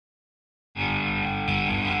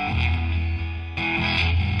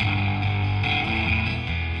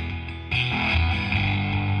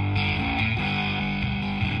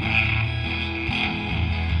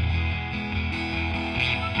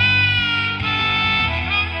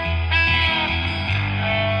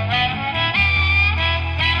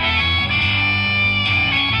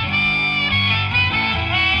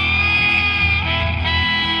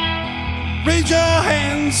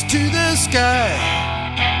hands to the sky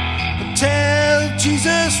and tell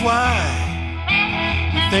Jesus why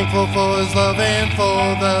you're thankful for his love and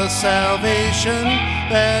for the salvation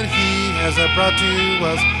that he has brought to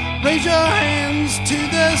us. Raise your hands to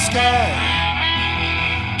the sky,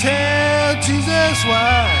 tell Jesus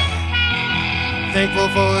why you're thankful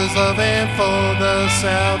for his love and for the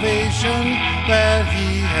salvation that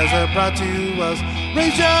he has brought to us.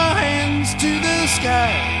 Raise your hands to the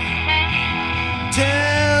sky,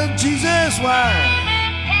 tell Jesus why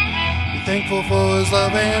you're thankful for his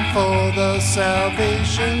love and for the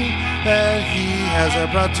salvation that he has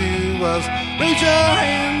brought to us. Raise your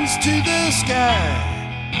hands to the sky,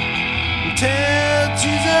 tell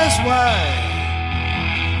Jesus why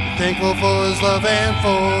you're thankful for his love and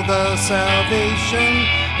for the salvation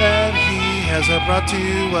that he has brought to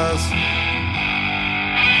us.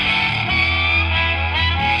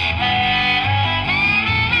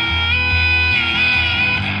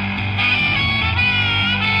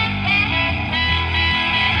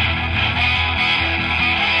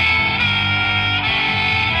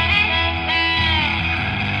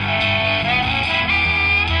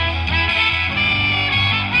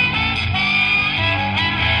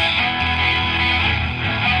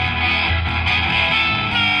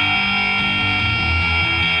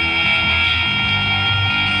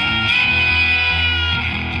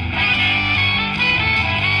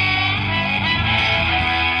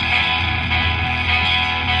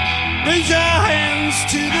 Raise your hands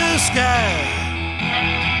to the sky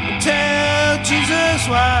and tell Jesus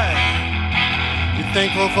why you're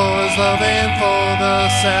thankful for his love and for the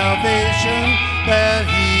salvation that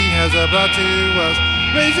he has brought to us.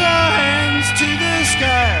 Raise your hands to the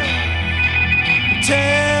sky and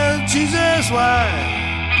tell Jesus why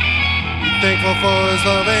you're thankful for his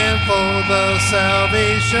love and for the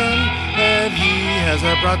salvation that he has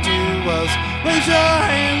brought to us. Raise your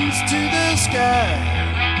hands to the sky,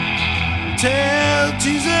 tell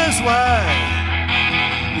Jesus why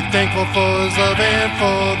you're thankful for his love and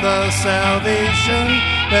for the salvation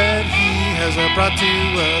that he has brought to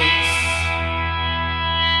us.